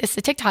going to take this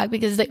to TikTok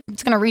because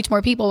it's going to reach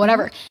more people,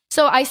 whatever.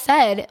 So I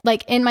said,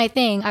 like, in my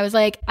thing, I was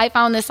like, I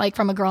found this like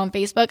from a girl on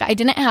Facebook. I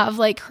didn't have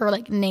like her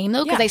like name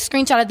though, because I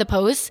screenshotted the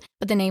post,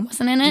 but the name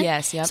wasn't in it.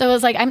 Yes, yep. So it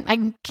was like,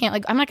 I can't,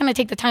 like, I'm not going to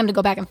take the time to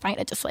go back and find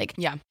it. Just like,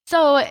 Yeah.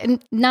 So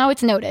now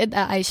it's noted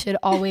that I should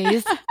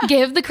always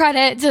give the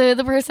credit to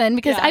the person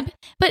because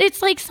but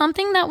it's like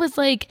something that was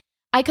like,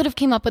 I could have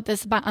came up with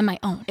this on my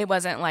own. It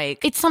wasn't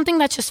like... It's something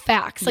that's just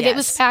facts. Like, it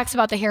was facts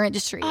about the hair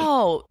industry.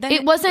 Oh. Then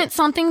it wasn't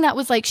something that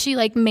was like, she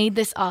like made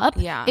this up.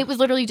 Yeah. It was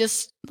literally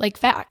just like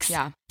facts.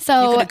 Yeah.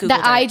 So You could've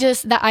that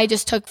Googled I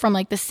just took from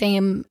like the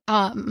same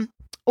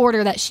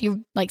order that she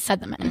like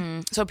said them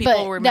in. So people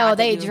But were no, mad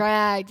they that you...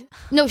 dragged.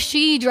 No,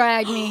 she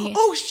dragged me.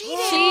 Oh, she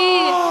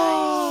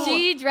did?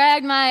 She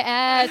dragged my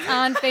ass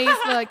on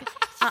Facebook.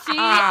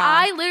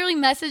 I literally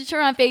messaged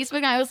her on Facebook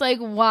and I was like,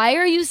 why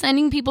are you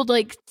sending people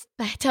to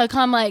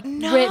come like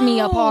rip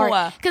me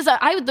apart? Because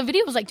the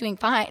video was like doing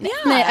fine. Yeah.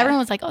 And then everyone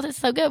was like, oh, this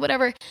is so good,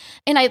 whatever.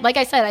 And I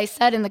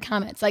said in the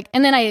comments, like,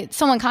 and then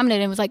someone commented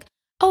and was like,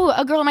 oh,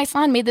 a girl in my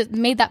salon made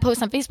that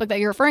post on Facebook that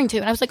you're referring to.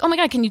 And I was like, oh my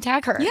God, can you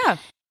tag her? Yeah.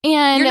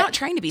 And you're not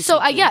trying to be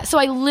so sneaky. so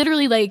I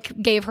literally like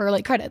gave her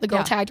like credit. The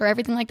girl tagged her,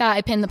 everything like that.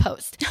 I pinned the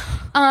post,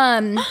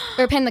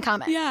 or pinned the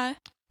comment. Yeah.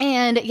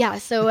 And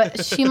so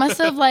she must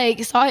have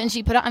like saw it and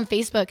she put it on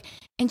Facebook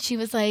and she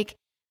was like,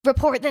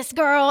 report this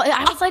girl. And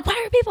I was like,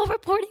 why are people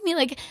reporting me?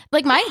 Like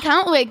my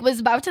account like was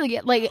about to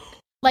get like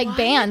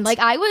banned. Like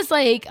I was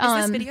like, is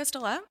this video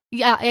still up?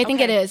 Yeah, I think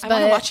it is. I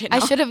But wanna watch it now.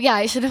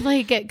 I should have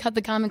like cut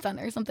the comments on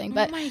there or something.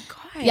 But oh my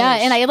gosh. yeah,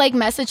 and I like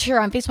messaged her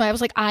on Facebook. I was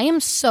like, I am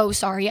so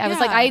sorry. I was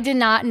like, I did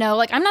not know.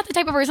 Like, I'm not the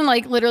type of person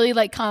like literally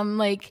like come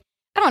like,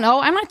 I don't know.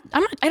 I'm not,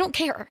 I don't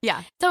care.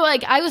 Yeah. So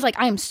like, I was like,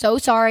 I am so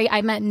sorry.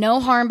 I meant no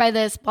harm by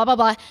this, blah, blah,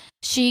 blah.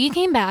 She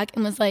came back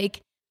and was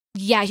like,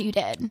 yeah, you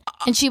did.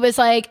 And she was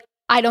like,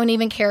 I don't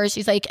even care.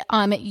 She's like,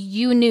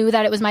 you knew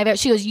that it was my video.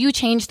 She goes, you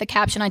changed the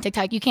caption on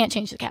TikTok. You can't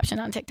change the caption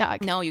on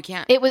TikTok. No, you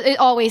can't. It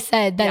always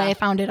said that I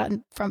found it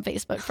from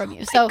Facebook from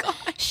you. So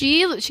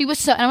she was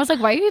so, and I was like,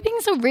 why are you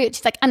being so rude?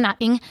 She's like, I'm not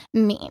being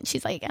mean.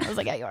 She's like, and I was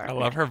like, yeah, you are. I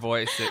love her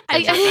voice.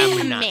 I'm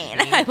mean.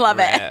 I love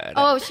it.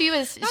 Oh, she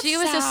was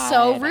just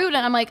so rude,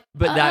 and I'm like,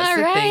 but that's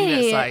the thing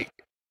that's right. like,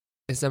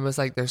 it's almost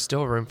like there's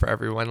still room for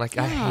everyone. Like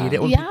I hate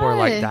it when people are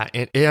like that.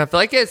 And I feel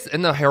like it's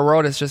in the hair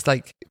world. It's just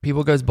like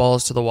people goes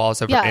balls to the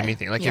walls over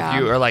anything. Like if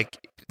you are like,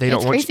 they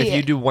don't want you, if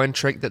you do one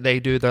trick that they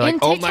do, they're like,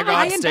 oh my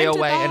God, stay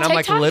away. And I'm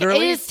like,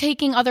 literally, is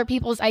taking other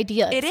people's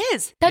ideas. It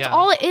is. That's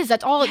all it is.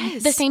 That's all the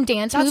same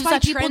dance moves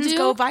that people do.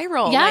 Go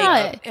viral.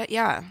 Yeah,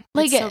 yeah.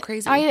 Like it's so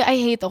crazy. I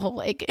hate the whole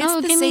like,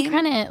 give me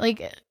credit.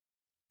 Like.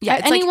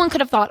 Yeah, anyone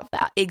could have thought of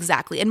that.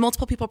 Exactly. And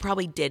multiple people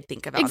probably did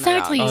think about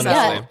exactly. that.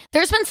 Yeah.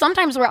 There's been some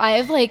times where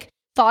I've like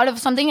thought of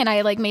something and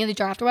I like made a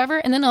draft or whatever,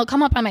 and then it'll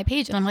come up on my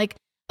page and I'm like,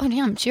 oh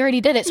damn, she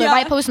already did it. So if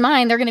I post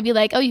mine, they're gonna be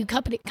like, oh, you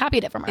copied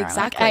it from her.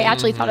 Exactly. Like, I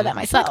actually thought of that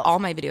myself. Like all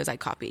my videos I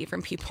copy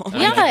from people.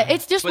 Yeah,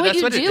 it's just what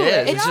you do.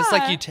 It's just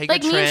like you take like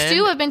a trend. me and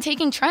Stu have been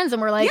taking trends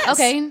and we're like,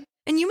 okay.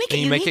 And you make it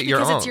unique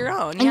because it's your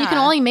own. And you can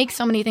only make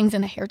so many things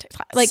in the hair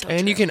class. Like,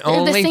 and you can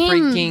only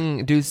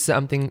freaking do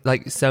something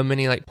like so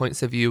many like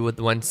points of view with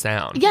one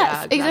sound.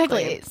 Yes,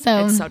 exactly.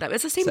 So it's so dumb.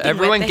 It's the same thing.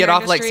 Everyone with the get hair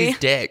off industry. Lexi's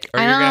dick, or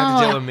you're gonna have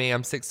to deal with me.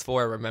 I'm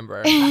 6'4",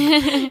 remember?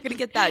 You're gonna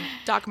get that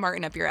Doc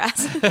Martin up your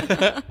ass.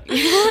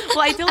 Well,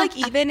 I feel like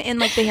even in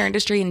like the hair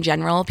industry in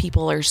general,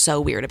 people are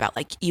so weird about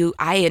like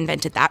I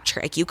invented that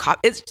trick.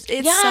 It's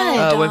so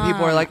dumb. When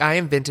people are like, I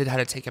invented how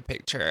to take a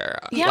picture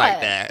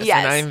like this,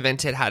 and I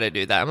invented how to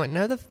do that. I'm like,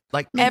 no,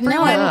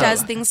 everyone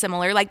does things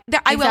similar. Like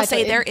I will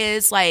say there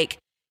is like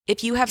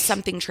if you have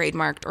something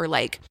trademarked or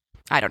like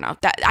I don't know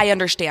that I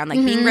understand like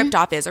being ripped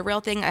off is a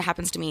real thing. It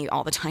happens to me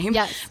all the time.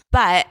 Yes,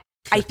 but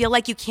I feel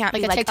like you can't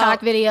like be a like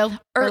TikTok video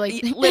or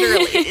like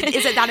literally.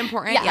 Is it that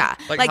important? Yeah.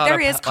 Like there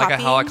is copying,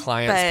 like how a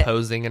client's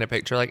posing in a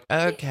picture. Like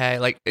okay,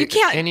 like you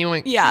can't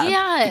anyone.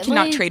 Yeah, you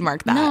cannot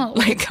trademark that. No,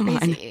 like come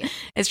on,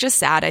 it's just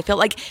sad. I feel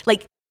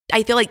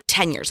like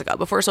 10 years ago,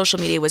 before social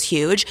media was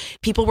huge,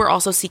 people were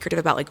also secretive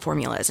about like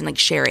formulas and like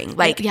sharing.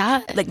 Like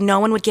no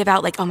one would give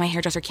out like, oh, my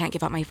hairdresser can't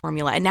give out my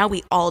formula. And now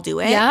we all do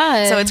it.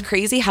 Yeah. So it's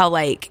crazy how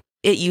like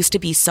it used to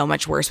be so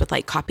much worse with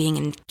like copying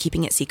and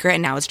keeping it secret.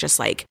 And now it's just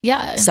like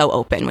so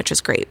open, which is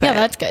great. But,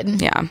 that's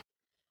good. Yeah.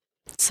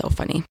 It's so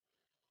funny.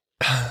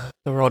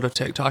 The world of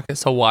TikTok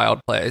is a wild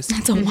place.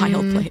 It's a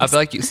wild place. I feel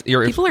like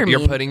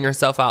you're putting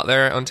yourself out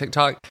there on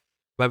TikTok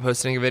by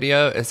posting a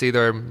video. It's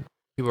either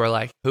people are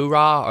like,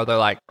 hoorah, or they're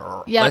like,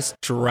 let's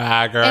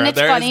drag her. And it's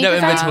There's funny no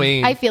in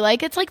between. I feel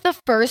like it's like the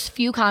first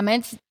few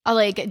comments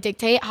like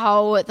dictate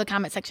how the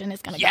comment section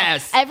is going to go.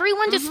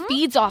 Everyone just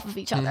feeds off of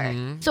each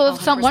other. So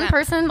if one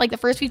person, like the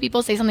first few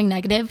people say something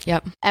negative,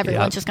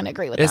 everyone's just going to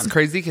agree with them. It's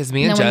crazy because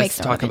me and Jess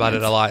talk about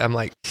it a lot. I'm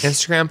like,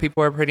 Instagram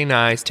people are pretty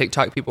nice.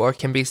 TikTok people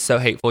can be so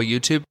hateful.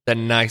 YouTube, the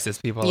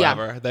nicest people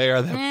ever. They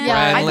are the friendliest.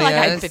 I feel like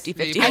I have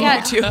 50-50 on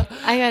YouTube.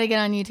 I got to get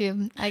on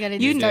YouTube. I got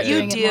to start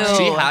doing it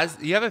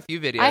more. You have a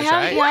few videos,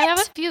 right? Yeah, I have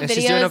a few videos. And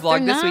she's doing a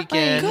vlog this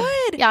weekend.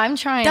 Good. good. Yeah, I'm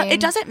trying. It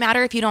doesn't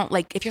matter if you don't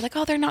like, if you're like,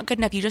 oh, they're not good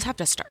enough. You just have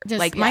to start.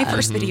 Just- my yeah.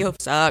 first video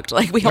sucked.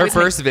 Like we Her always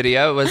first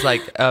video was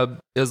like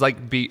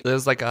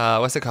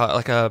what's it called?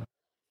 Like a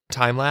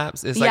time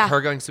lapse. It's like Yeah.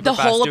 her going super The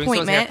fast, whole doing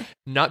someone's hair, appointment.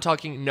 not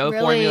talking, no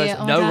Really? formulas,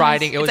 Oh, no gosh.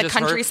 writing. It was It's a just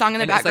country her, song in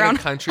the and background.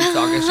 It's like a country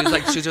song,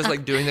 and she's just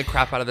like doing the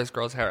crap out of this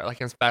girl's hair,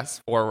 like and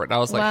fast forward. And I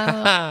was like,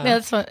 Wow.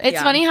 That's fun. It's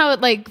Yeah. funny how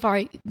far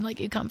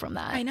you come from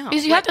that. I know.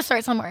 because you have to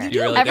start somewhere.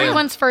 You really do.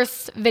 Everyone's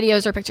first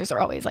videos or pictures are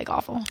always like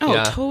awful. Oh,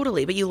 Yeah.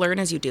 totally. But you learn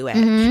as you do it.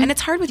 Mhm. And it's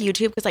hard with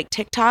YouTube because like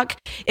TikTok,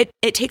 it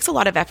takes a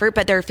lot of effort,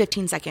 but they're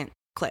 15-second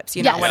clips,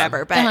 you know, Yes.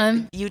 whatever. But Uh-huh.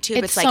 YouTube,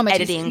 It's it's so like much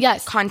editing, easier.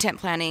 Yes. content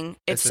planning.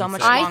 It's It's so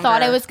much insane. longer. I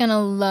thought I was gonna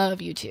love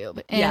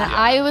YouTube, and Yeah.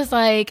 I was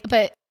like,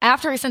 but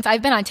since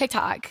I've been on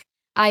TikTok,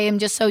 I am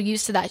just so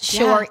used to that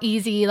short,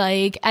 easy,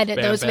 like edit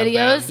Bam, those bam,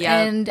 videos,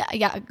 bam. and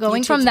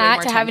going YouTube's from way that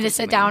more to having to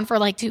sit time-consuming. down for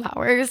like 2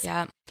 hours.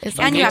 Yeah. It's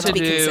And you need have to be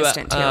do,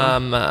 consistent,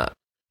 too.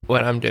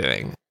 What I'm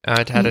doing. I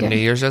had a Okay. New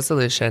Year's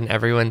resolution.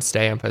 Every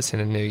Wednesday, I'm posting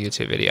a new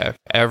YouTube video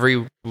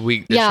every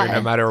week this Yeah. year,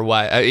 no matter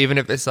what. Even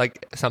if it's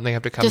like something I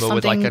have to come Just up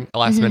with like something- a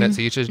last minute, Mhm.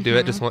 so you just do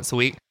it just once a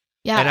week.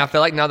 Yeah. And I feel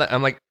like now that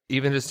I'm like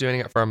even just doing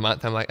it for a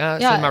month, I'm like,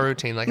 it's Yeah. in my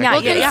routine. Like, Yeah, I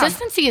well, can do it.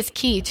 consistency is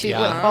key too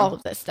Yeah. with all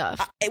of this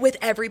stuff. With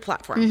every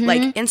platform, Mhm.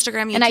 like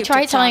Instagram, YouTube, And I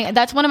try TikTok. telling.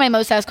 That's one of my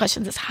most asked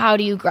questions: is how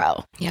do you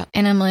grow? Yep.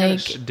 And I'm like,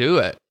 Just do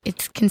it.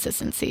 it's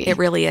consistency. It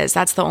really is.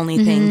 That's the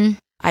only thing. Mhm.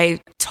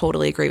 I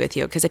totally agree with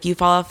you because if you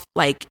fall off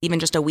like even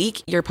just a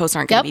week, your posts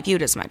aren't going to Yep. be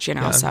viewed as much, you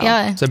know. Yeah. So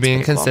Yeah. So being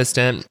pretty cool.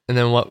 consistent, and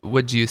then what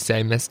would you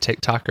say, Miss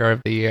TikToker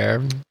of the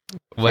year?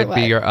 Would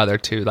be what? your other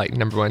two like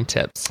number one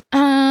tips?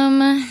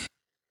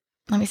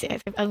 Let me see.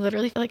 I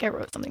literally feel like I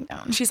wrote something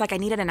down. she's like, I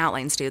needed an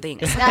outline, Stu.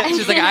 Thanks.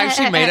 She's like, I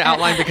actually made an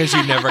outline because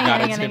you never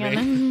got it Hang to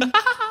on, me.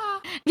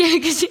 Yeah,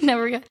 because you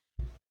never got.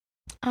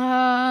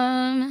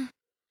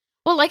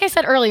 Well, like I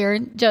said earlier,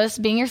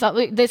 just being yourself.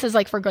 This is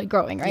like for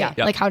growing, right? Yeah.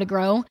 Yep. Like how to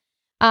grow.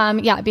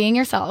 Being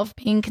yourself,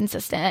 being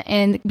consistent,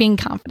 and being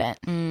confident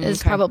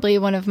is okay. probably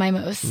one of my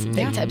most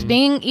big Mhm. tips.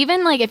 Being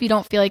even like if you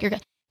don't feel like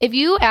if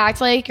you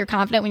act like you're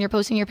confident when you're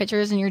posting your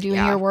pictures and you're doing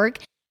Yeah. your work,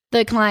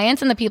 the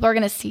clients and the people are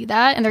going to see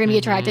that and they're going to be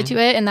attracted Mhm. to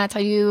it, and that's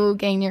how you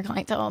gain your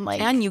clientele. And like,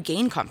 And you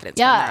gain confidence.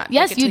 from yeah, that.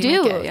 yes, Like, you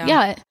until do. make it,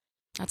 Yeah.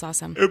 That's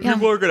awesome. If Yeah.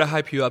 people are gonna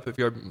hype you up if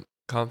you're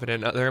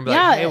confident. They're gonna be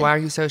Yeah. like, hey, why are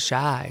you so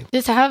shy?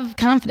 Just have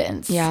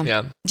confidence. Yeah.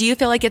 Yeah. Do you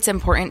feel like it's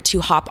important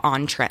to hop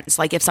on trends?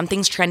 Like if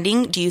something's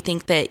trending, do you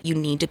think that you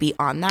need to be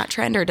on that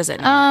trend or does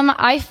it not?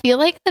 I feel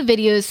like the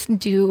videos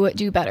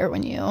do better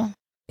when you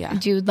Yeah.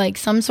 do like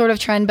some sort of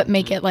trend, but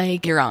make it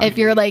like Your own. If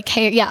you're like,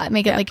 hey, yeah,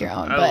 make it Yeah. like your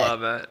own. I But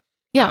love it.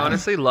 yeah, I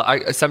honestly,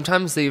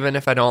 sometimes even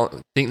if I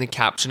don't think the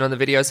caption on the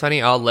video is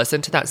funny, I'll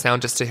listen to that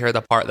sound just to hear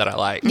the part that I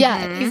like.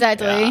 yeah, Mhm.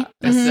 exactly. Yeah.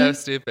 It's Mhm. so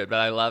stupid, but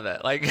I love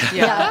it. Like,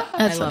 Yeah, I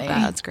that's love funny.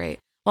 that. That's great.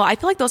 Well, I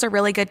feel like those are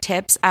really good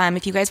tips.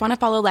 If you guys want to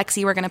follow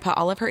Lexi, we're going to put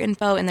all of her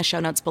info in the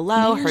show notes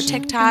below. Her Yeah,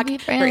 TikTok, be her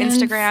friends.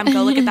 Instagram.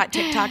 Go look at that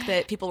TikTok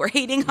that people were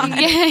hating on. yeah,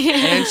 yeah.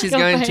 and she's Go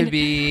going find to it.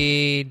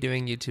 be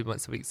doing YouTube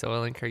once a week, so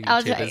we'll link her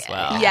I'll YouTube try- as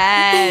well.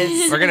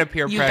 Yes. We're gonna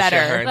peer You pressure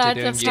better. her into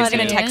That's doing a I'm going to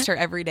funny. YouTube. text her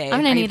every day.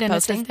 I'm gonna Are you need an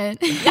posting?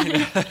 assistant.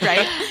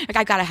 Right? Like,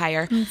 I've got to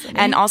hire.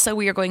 And also,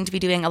 we are going to be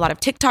doing a lot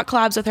of TikTok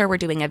collabs with her. We're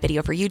doing a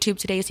video for YouTube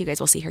today, so you guys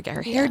will see her get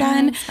her hair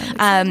done.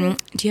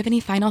 Do you have any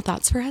final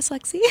thoughts for us,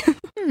 Lexi?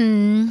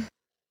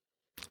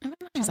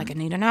 She's like, I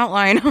need an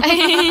outline. Well,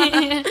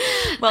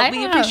 I we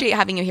don't know. appreciate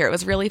having you here. It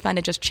was really fun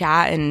to just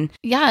chat and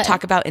Yeah,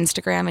 talk about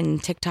Instagram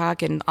and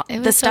TikTok and it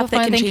was the so stuff that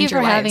fun. can Thank change you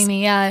for your having lives.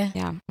 me. Yeah.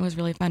 Yeah, it was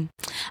really fun.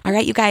 All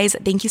right, you guys,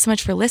 thank you so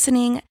much for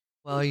listening.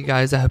 Well, you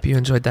guys, I hope you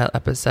enjoyed that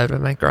episode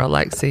with my girl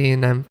Lexi,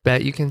 and I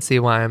bet you can see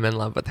why I'm in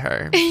love with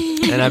her.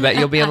 And I bet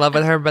you'll be in love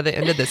with her by the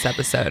end of this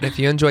episode. If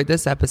you enjoyed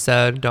this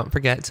episode, don't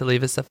forget to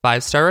leave us a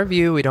 5-star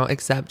review. We don't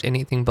accept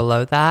anything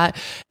below that.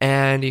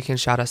 And you can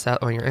shout us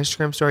out on your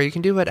Instagram story. You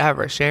can do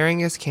whatever. Sharing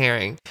is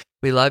caring.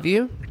 We love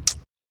you.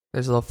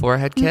 There's a little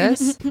forehead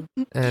kiss,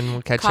 and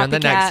we'll catch you on the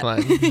next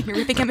one.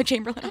 You think Emma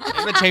Chamberlain?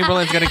 Emma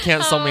Chamberlain's going to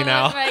cancel me Oh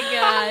now. my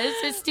gosh.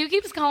 So Stu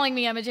keeps calling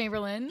me Emma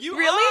Chamberlain. Really?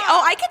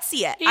 Oh, I could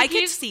see it. He I could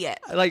keeps- see it.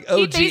 Like He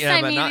OG FaceTimed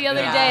Emma, me not the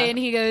other yeah. day and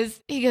he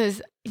goes,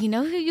 you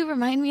know who you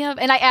remind me of?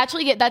 And I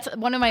actually that's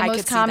one of my I could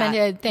most see that.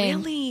 commented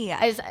things. Really?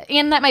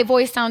 And that my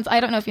voice sounds, I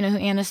don't know if you know who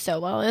Anna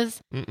Stowell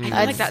is. Mm-mm. I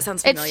feel like that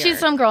sounds familiar. She's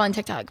some girl on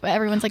TikTok, but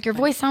everyone's like, your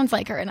voice sounds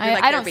like her. And You're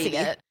like I their don't see baby.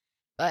 it.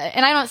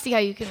 And I don't see how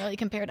you can really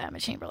compare to Emma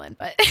Chamberlain,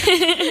 but Right,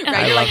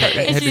 I you're love like,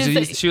 her. it's Hey,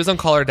 just- she was on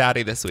Call Her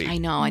Daddy this week. I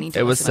know. I need to.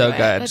 It was listen so to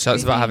good. That's She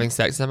was about crazy. having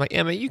sex. I'm like,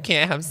 Emma, you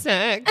can't have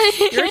sex.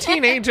 You're a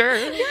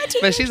teenager.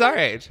 But she's our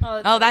age.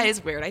 Oh, that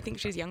is weird. I think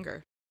she's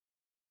younger.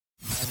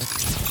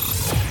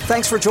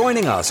 Thanks for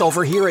joining us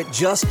over here at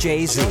Just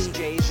Jay-Z.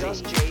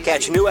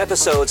 Catch new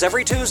episodes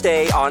every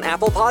Tuesday on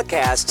Apple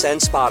Podcasts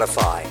and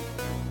Spotify.